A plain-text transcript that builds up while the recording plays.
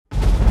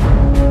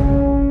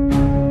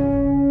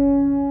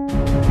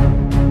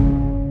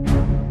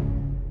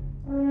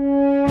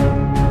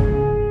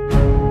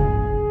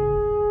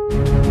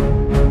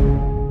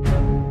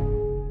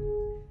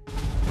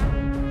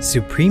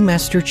Supreme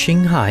Master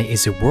Ching Hai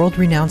is a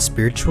world-renowned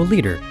spiritual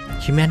leader,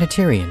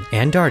 humanitarian,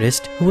 and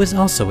artist who is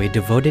also a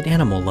devoted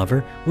animal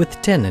lover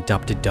with 10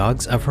 adopted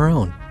dogs of her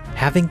own.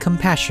 Having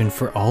compassion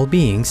for all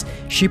beings,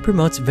 she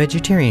promotes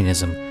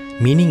vegetarianism,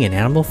 meaning an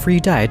animal-free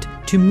diet,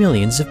 to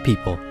millions of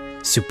people.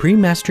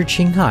 Supreme Master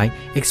Ching Hai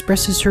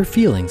expresses her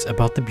feelings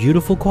about the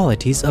beautiful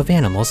qualities of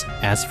animals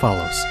as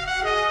follows.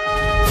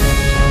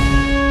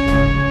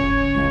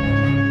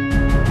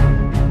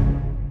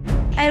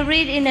 I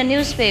read in the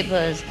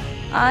newspapers,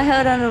 I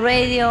heard on the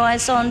radio, I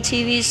saw on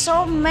TV,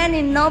 so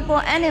many noble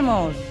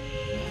animals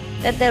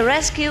that they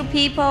rescue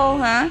people,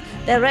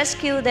 they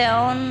rescue their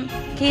own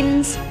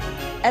kins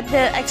at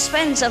the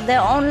expense of their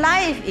own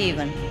life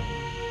even.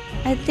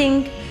 I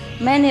think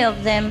many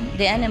of them,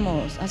 the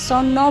animals, are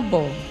so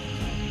noble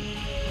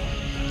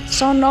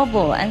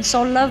and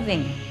so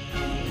loving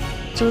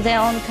to their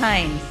own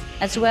kind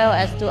as well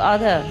as to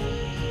others.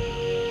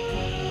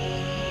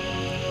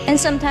 And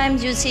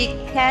sometimes you see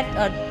cat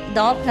or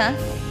dog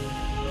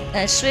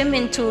swim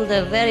into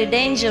the very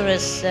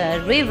dangerous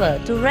river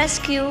to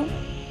rescue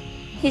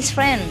his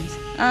friends.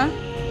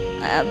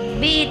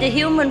 Be it a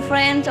human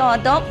friend or a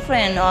dog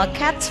friend or a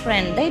cat's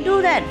friend, they do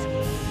that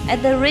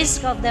at the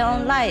risk of their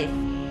own life.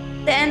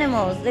 The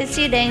animals, they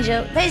see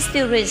danger, they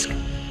still risk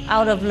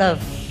out of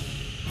love.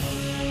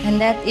 And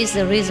that is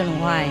the reason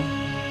why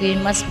we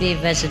must be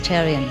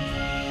vegetarian.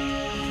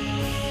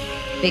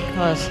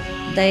 Because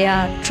they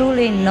are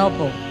truly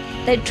noble.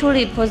 They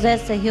truly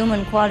possess the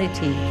human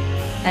quality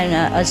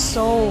and a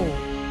soul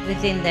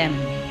within them,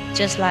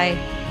 just like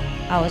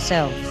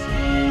ourselves.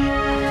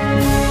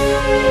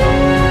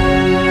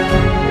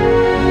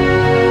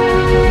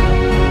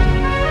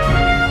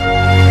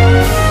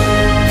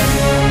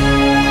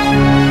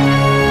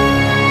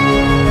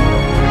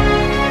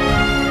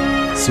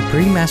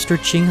 Supreme Master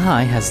Ching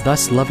Hai has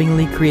thus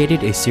lovingly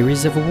created a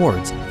series of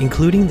awards,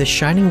 including the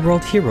Shining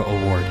World Hero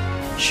Award,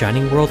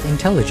 Shining World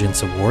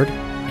Intelligence Award,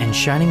 and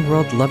Shining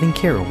World Loving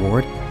Care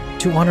Award,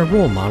 to honor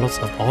role models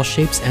of all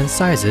shapes and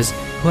sizes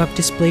who have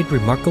displayed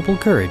remarkable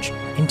courage,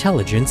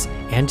 intelligence,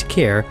 and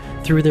care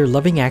through their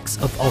loving acts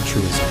of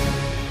altruism.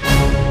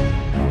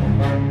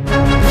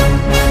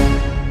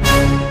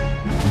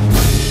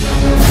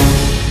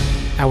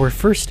 Our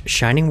first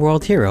Shining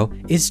World hero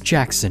is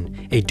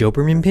Jackson, a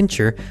Doberman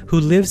Pinscher who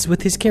lives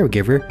with his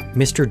caregiver,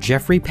 Mr.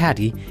 Jeffrey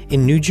Patty,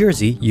 in New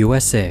Jersey,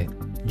 USA.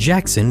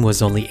 Jackson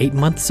was only 8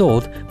 months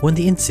old when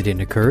the incident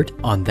occurred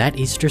on that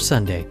Easter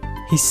Sunday.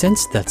 He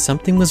sensed that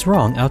something was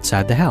wrong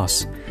outside the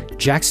house.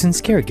 Jackson's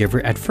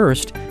caregiver at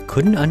first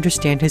couldn't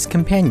understand his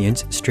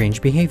companion's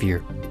strange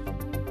behavior.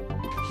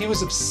 He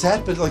was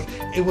upset, but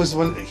it was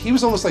when he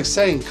was almost like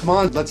saying, "Come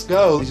on, let's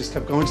go." He just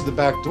kept going to the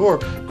back door,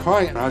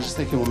 crying, and I was just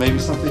thinking, well, maybe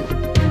something.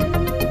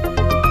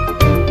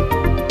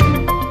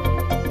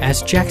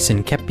 As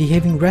Jackson kept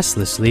behaving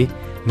restlessly,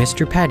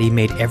 Mr. Patty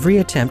made every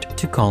attempt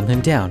to calm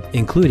him down,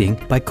 including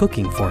by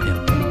cooking for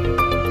him.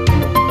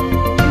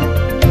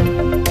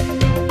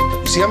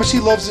 See how much he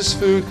loves his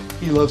food?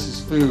 He loves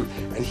his food.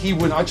 And he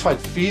wouldn't, I tried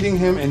feeding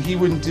him and he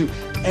wouldn't do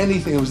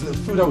anything. It was the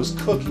food I was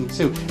cooking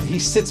too. And he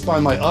sits by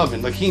my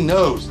oven, he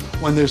knows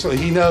when there's,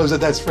 he knows that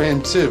that's for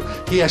him too.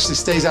 He actually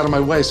stays out of my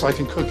way so I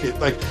can cook it,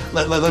 let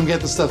them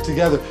get the stuff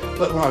together.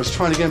 But when I was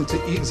trying to get him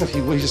to eat and stuff, he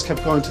just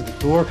kept going to the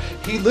door.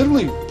 He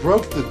literally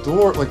broke the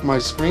door, my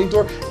screen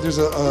door. There's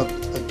a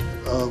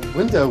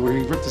window where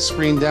he ripped the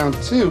screen down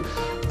too.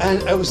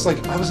 And I was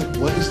like,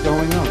 what is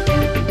going on?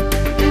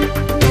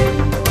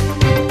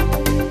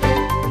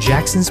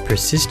 Jackson's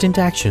persistent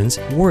actions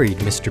worried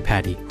Mr.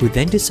 Patty, who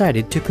then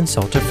decided to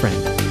consult a friend.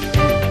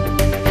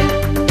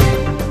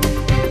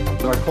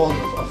 I called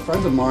a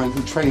friend of mine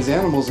who trains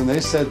animals, and they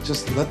said,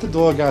 just let the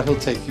dog out, he'll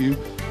take you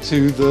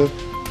to to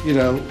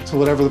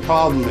whatever the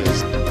problem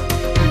is.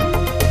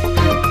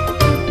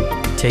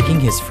 Taking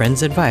his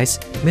friend's advice,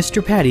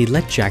 Mr. Patty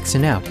let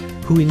Jackson out,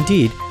 who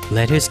indeed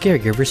led his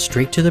caregiver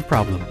straight to the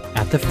problem,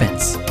 at the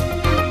fence.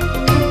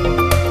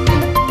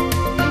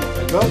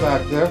 I go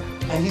back there,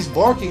 and he's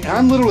barking, and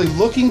I'm literally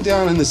looking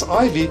down in this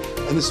ivy,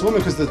 and this woman,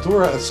 because the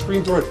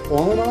screen door had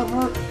fallen on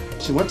her,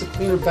 she went to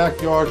clean her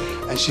backyard,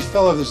 and she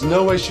fell over. There's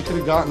no way she could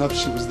have gotten up.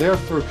 She was there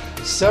for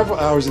several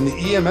hours, and the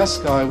EMS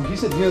guy, he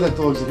said, that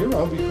dog's a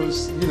hero,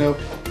 because,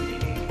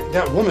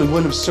 that woman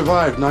wouldn't have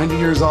survived, 90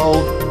 years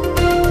old.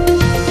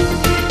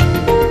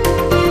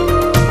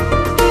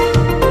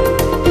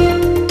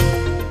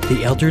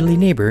 The elderly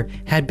neighbor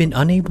had been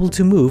unable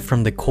to move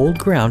from the cold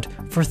ground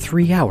for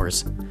 3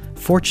 hours.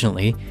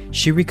 Fortunately,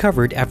 she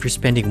recovered after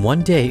spending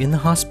 1 day in the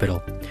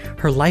hospital.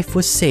 Her life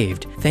was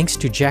saved thanks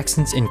to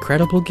Jackson's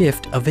incredible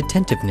gift of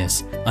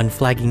attentiveness,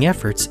 unflagging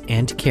efforts,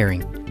 and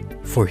caring.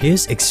 For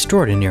his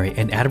extraordinary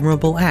and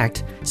admirable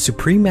act,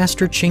 Supreme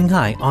Master Ching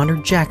Hai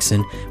honored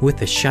Jackson with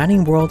the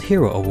Shining World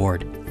Hero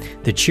Award.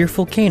 The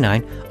cheerful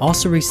canine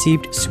also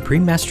received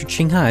Supreme Master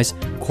Ching Hai's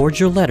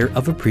cordial letter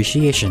of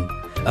appreciation,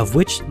 of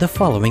which the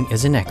following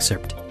is an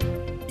excerpt.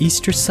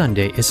 Easter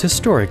Sunday is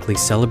historically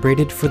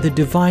celebrated for the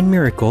divine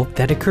miracle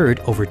that occurred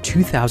over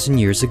 2,000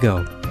 years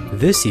ago.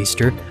 This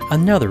Easter,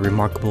 another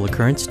remarkable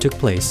occurrence took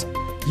place.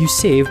 you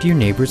saved your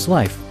neighbor's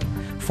life.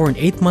 For an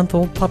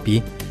 8-month-old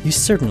puppy, you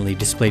certainly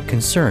displayed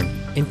concern,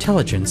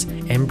 intelligence,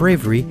 and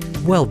bravery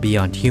well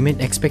beyond human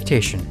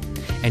expectation.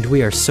 And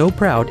we are so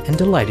proud and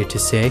delighted to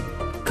say,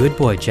 good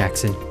boy,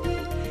 Jackson.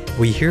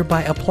 We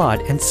hereby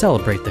applaud and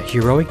celebrate the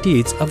heroic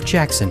deeds of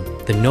Jackson,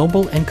 the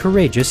noble and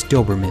courageous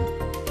Doberman.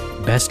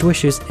 Best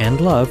wishes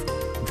and love,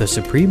 the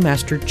Supreme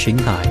Master Ching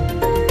Hai.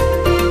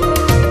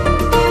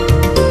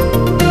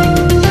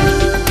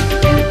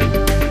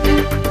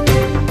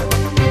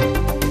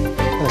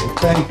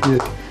 Thank you.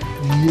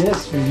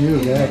 Yes, for you.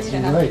 That's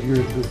right.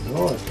 You're a good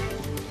boy.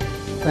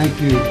 Thank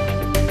you.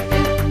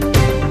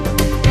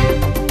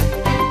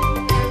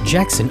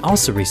 Jackson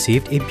also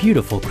received a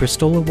beautiful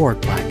crystal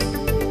award plaque.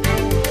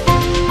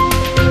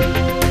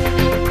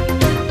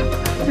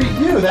 For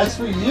you. That's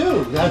for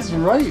you. That's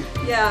right.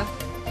 Yeah.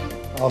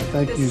 Oh,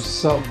 thank you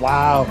so.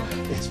 Wow,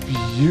 it's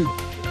beautiful.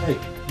 Hey,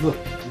 look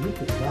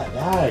at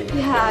that.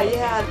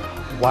 Yeah.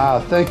 Wow,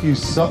 thank you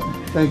so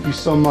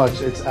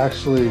much. It's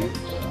actually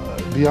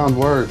beyond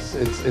words.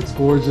 It's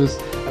gorgeous,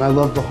 and I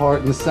love the heart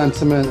and the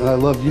sentiment, and I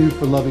love you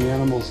for loving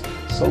animals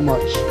so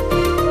much.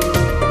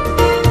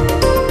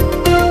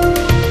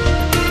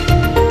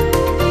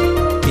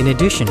 In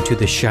addition to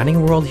the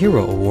Shining World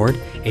Hero Award,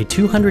 a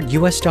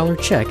 $200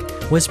 check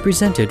was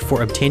presented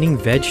for obtaining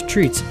veg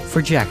treats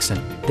for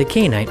Jackson. The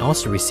canine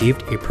also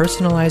received a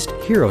personalized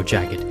hero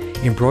jacket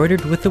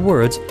embroidered with the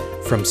words,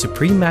 "From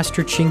Supreme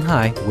Master Ching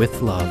Hai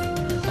with love,"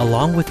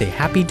 along with a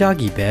happy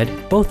doggy bed,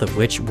 both of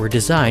which were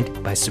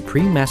designed by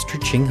Supreme Master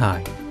Ching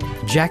Hai.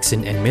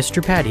 Jackson and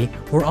Mr. Patty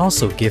were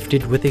also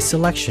gifted with a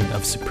selection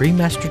of Supreme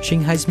Master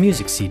Ching Hai's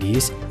music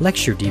CDs,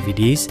 lecture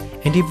DVDs,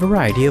 and a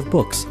variety of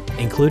books,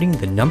 including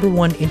the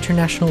 #1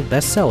 international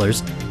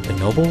bestsellers, The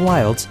Noble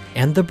Wilds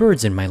and The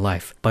Birds in My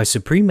Life by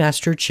Supreme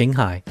Master Ching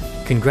Hai.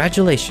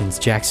 Congratulations,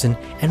 Jackson,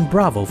 and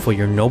bravo for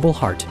your noble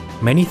heart.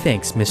 Many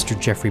thanks, Mr.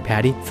 Jeffrey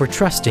Patty, for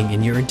trusting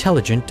in your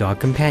intelligent dog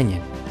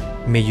companion.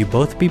 May you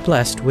both be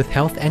blessed with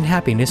health and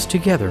happiness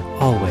together,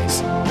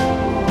 always.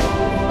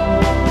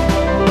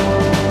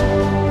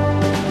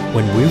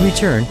 When we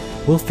return,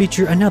 we'll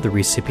feature another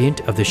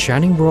recipient of the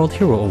Shining World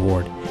Hero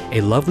Award,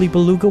 a lovely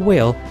beluga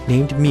whale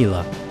named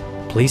Mila.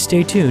 Please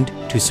stay tuned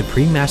to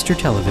Supreme Master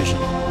Television.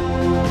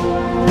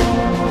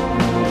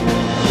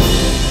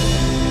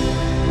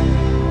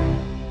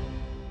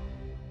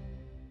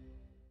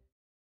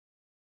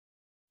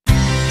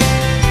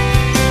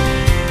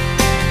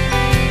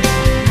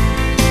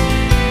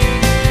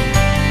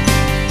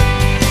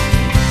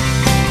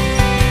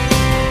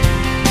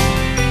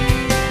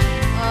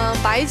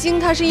白鲸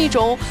它是一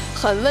种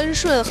很温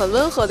顺、很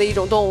温和的一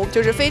种动物，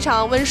就是非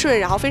常温顺，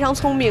然后非常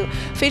聪明、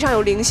非常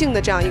有灵性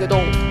的这样一个动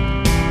物。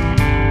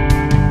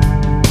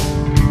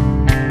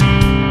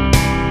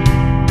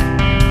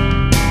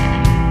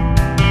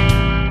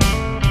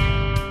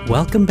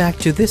Welcome back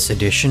to this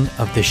edition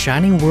of the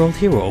Shining World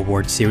Hero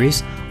Award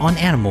series on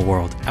Animal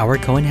World, Our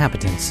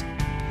Co-Inhabitants.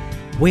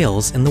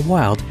 Whales in the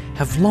wild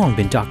have long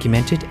been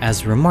documented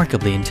as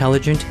remarkably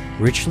intelligent,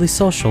 richly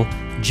social,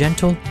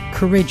 gentle,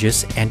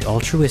 courageous, and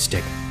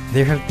altruistic.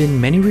 There have been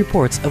many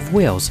reports of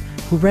whales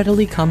who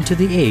readily come to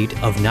the aid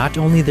of not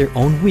only their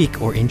own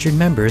weak or injured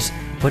members,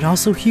 but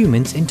also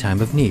humans in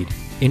time of need.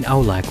 In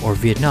Aulac or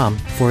Vietnam,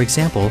 for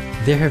example,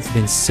 there have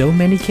been so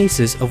many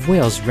cases of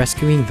whales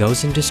rescuing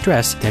those in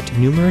distress that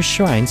numerous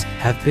shrines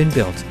have been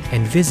built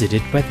and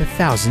visited by the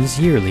thousands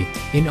yearly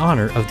in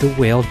honor of the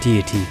whale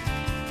deity.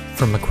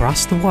 From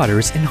across the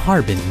waters in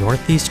Harbin,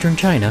 northeastern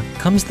China,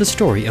 comes the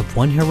story of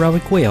one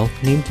heroic whale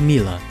named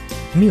Mila.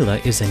 Mila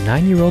is a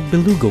 9-year-old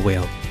beluga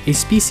whale, a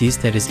species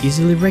that is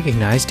easily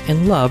recognized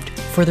and loved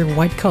for their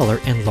white color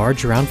and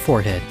large round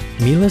forehead.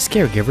 Mila's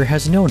caregiver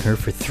has known her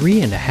for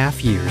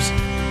 3.5 years.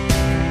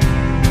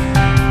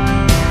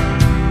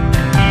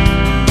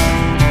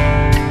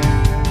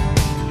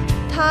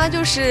 它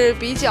就是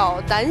比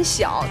较胆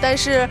小，但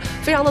是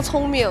非常的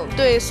聪明，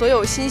对所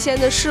有新鲜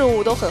的事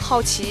物都很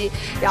好奇，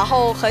然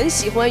后很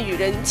喜欢与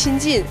人亲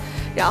近，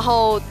然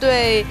后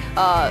对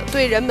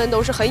人们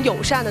都是很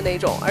友善的那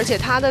种，而且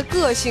它的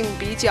个性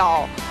比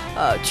较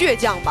倔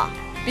强吧，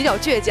比较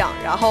倔强，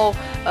然后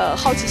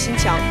好奇心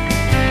强。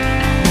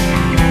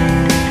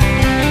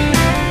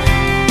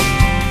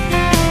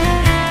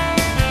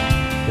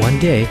 One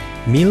day,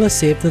 Mila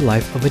saved the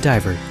life of a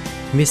diver.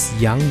 Miss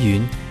Yang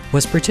Yun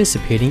was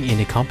participating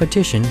in a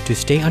competition to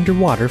stay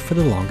underwater for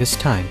the longest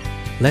time.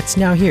 Let's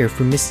now hear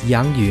from Miss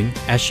Yang Yun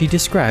as she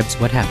describes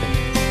what happened.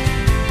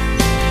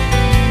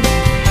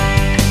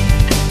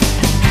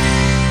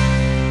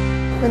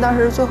 因为当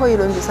时最后一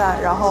轮比赛，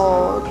然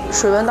后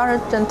水温当时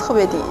真特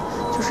别低，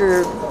就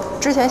是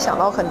之前想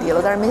到很低了，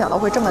但是没想到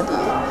会这么低。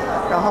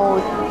然后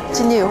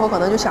进去以后可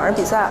能就想着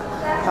比赛，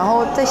然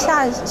后在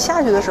下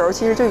去的时候，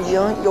其实就已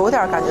经有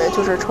点感觉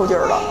就是抽筋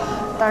了，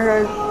但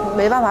是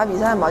没办法比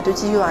赛嘛，就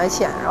继续往下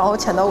潜。然后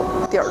潜到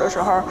底儿的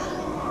时候，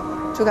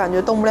就感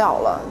觉动不了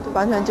了，就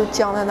完全就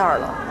僵在那儿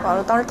了。完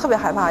了，当时特别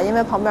害怕，因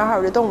为旁边还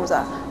有这动物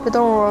在，这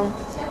动物。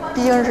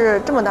 毕竟是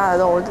这么大的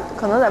动物，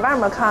可能在外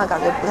面看感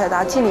觉不太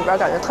大，进里边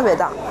感觉特别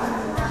大。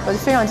我就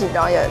非常紧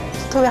张，也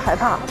特别害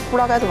怕，不知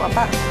道该怎么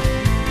办。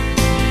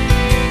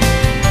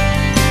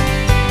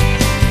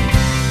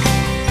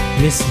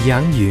Miss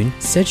Yang Yun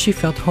said she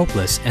felt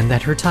hopeless and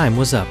that her time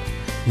was up.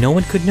 No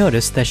one could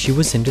notice that she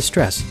was in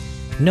distress.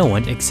 No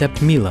one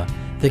except Mila.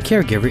 The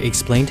caregiver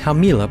explained how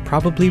Mila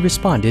probably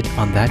responded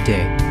on that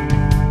day.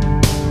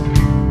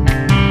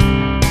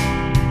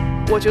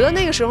 我觉得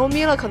那个时候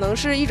Mila 可能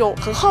是一种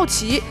很好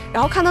奇，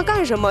然后看他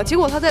干什么，结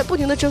果他在不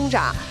停的挣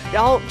扎，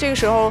然后这个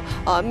时候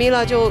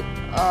Mila 就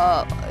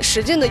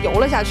使劲的游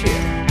了下去。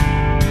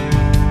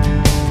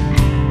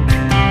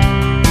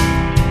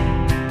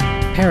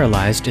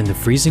Paralyzed in the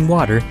freezing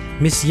water,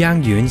 Miss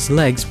Yang Yun's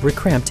legs were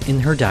cramped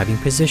in her diving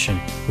position,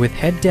 with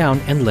head down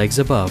and legs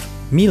above.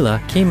 Mila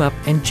came up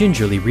and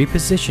gingerly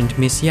repositioned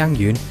Miss Yang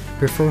Yun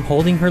before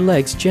holding her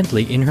legs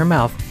gently in her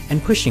mouth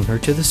and pushing her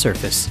to the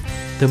surface.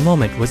 The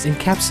moment was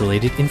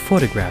encapsulated in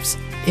photographs,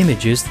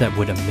 images that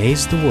would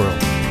amaze the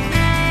world.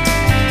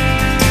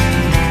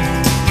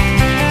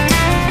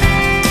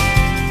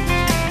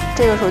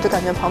 这个时候就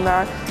感觉旁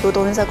边有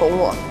东西在拱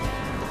我，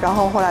然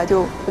后后来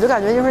我就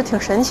感觉就是挺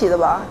神奇的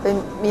吧，被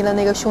迷了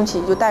那个胸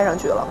鳍就带上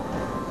去了。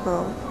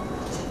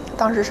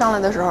当时上来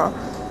的时候，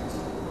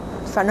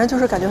反正就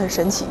是感觉很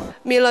神奇。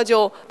Mila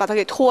就把他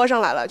给拖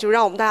上来了，就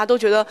让我们大家都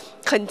觉得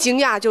很惊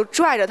讶，就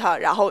拽着他，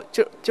然后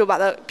就把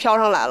他飘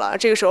上来了。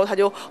这个时候他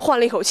就换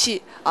了一口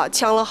气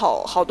呛了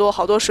好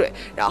多水，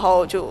然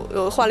后就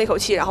换了一口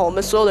气，然后我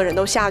们所有的人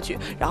都下去，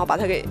然后把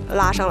他给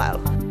拉上来了。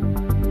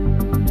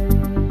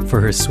For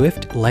her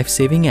swift,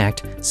 life-saving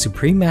act,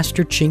 Supreme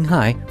Master Ching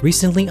Hai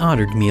recently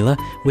honored Mila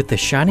with the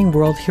Shining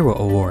World Hero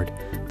Award.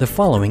 The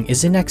following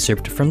is an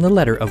excerpt from the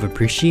letter of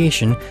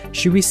appreciation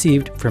she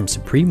received from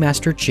Supreme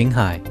Master Ching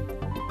Hai.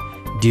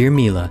 Dear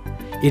Mila,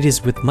 it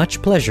is with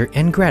much pleasure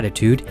and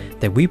gratitude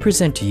that we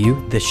present to you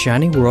the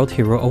Shining World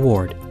Hero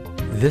Award.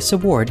 This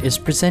award is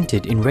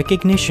presented in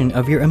recognition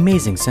of your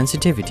amazing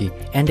sensitivity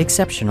and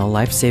exceptional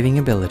life-saving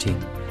ability.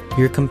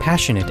 Your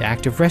compassionate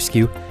act of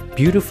rescue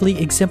beautifully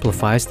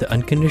exemplifies the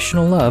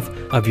unconditional love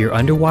of your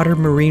underwater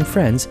marine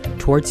friends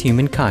towards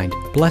humankind,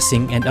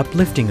 blessing and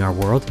uplifting our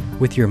world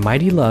with your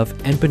mighty love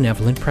and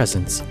benevolent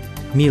presence.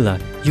 Mila,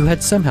 you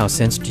had somehow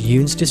sensed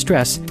Yoon's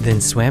distress,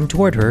 then swam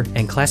toward her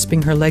and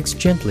clasping her legs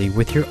gently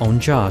with your own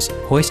jaws,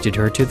 hoisted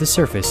her to the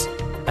surface.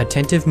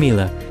 Attentive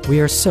Mila, we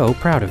are so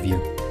proud of you.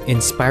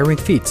 Inspiring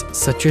feats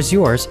such as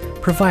yours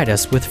provide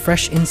us with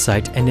fresh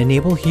insight and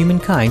enable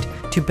humankind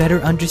to better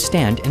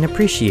understand and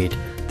appreciate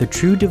the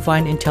true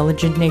divine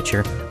intelligent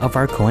nature of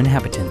our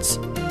co-inhabitants.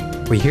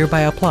 We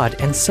hereby applaud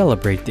and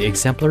celebrate the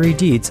exemplary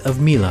deeds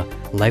of Mila,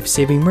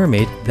 life-saving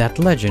mermaid that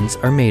legends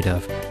are made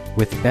of.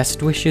 With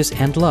best wishes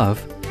and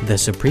love, the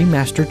Supreme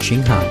Master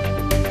Ching Hai.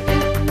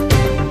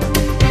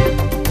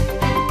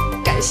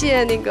 感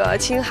谢那个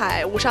青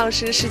海无上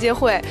师世界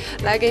会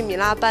来给米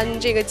拉颁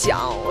这个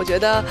奖，我觉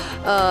得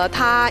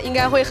他应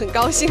该会很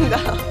高兴的。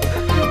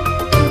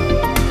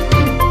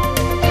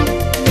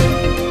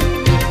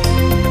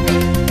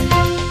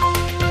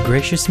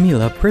Gracious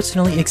Mila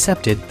personally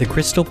accepted the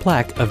crystal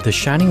plaque of the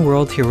Shining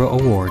World Hero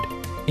Award.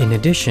 In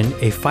addition,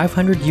 a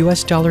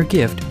 $500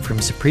 gift from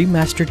Supreme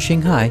Master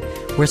Ching Hai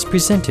was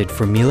presented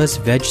for Mila's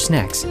veg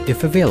snacks,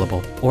 if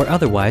available, or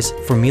otherwise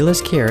for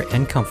Mila's care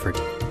and comfort.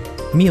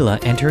 Mila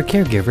and her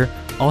caregiver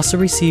also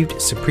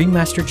received Supreme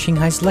Master Ching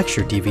Hai's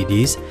lecture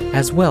DVDs,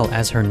 as well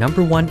as her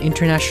 #1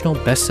 international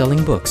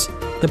best-selling books,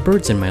 The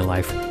Birds in My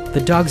Life,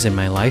 The Dogs in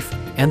My Life,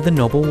 and The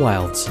Noble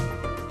Wilds.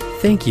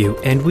 Thank you,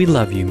 and we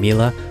love you,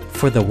 Mila,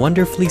 for the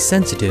wonderfully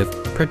sensitive,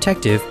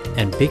 protective,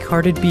 and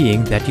big-hearted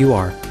being that you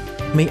are.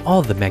 May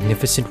all the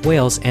magnificent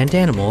whales and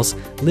animals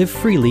live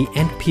freely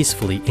and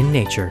peacefully in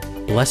nature,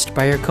 blessed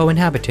by our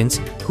co-inhabitants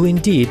who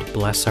indeed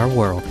bless our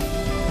world.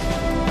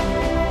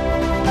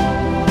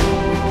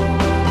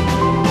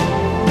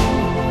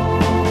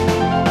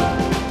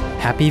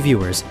 Happy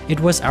viewers, it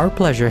was our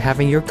pleasure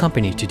having your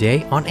company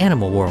today on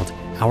Animal World,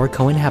 Our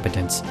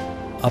Co-Inhabitants.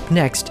 Up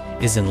next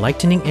is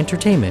enlightening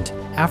entertainment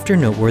after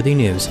noteworthy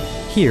news,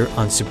 here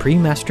on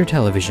Supreme Master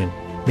Television.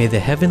 May the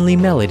heavenly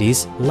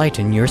melodies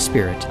lighten your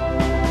spirit.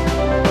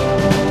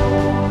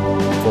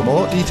 For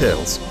more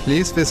details,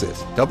 please visit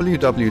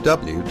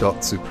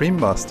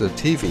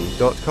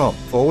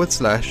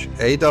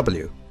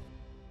www.suprememastertv.com/AW.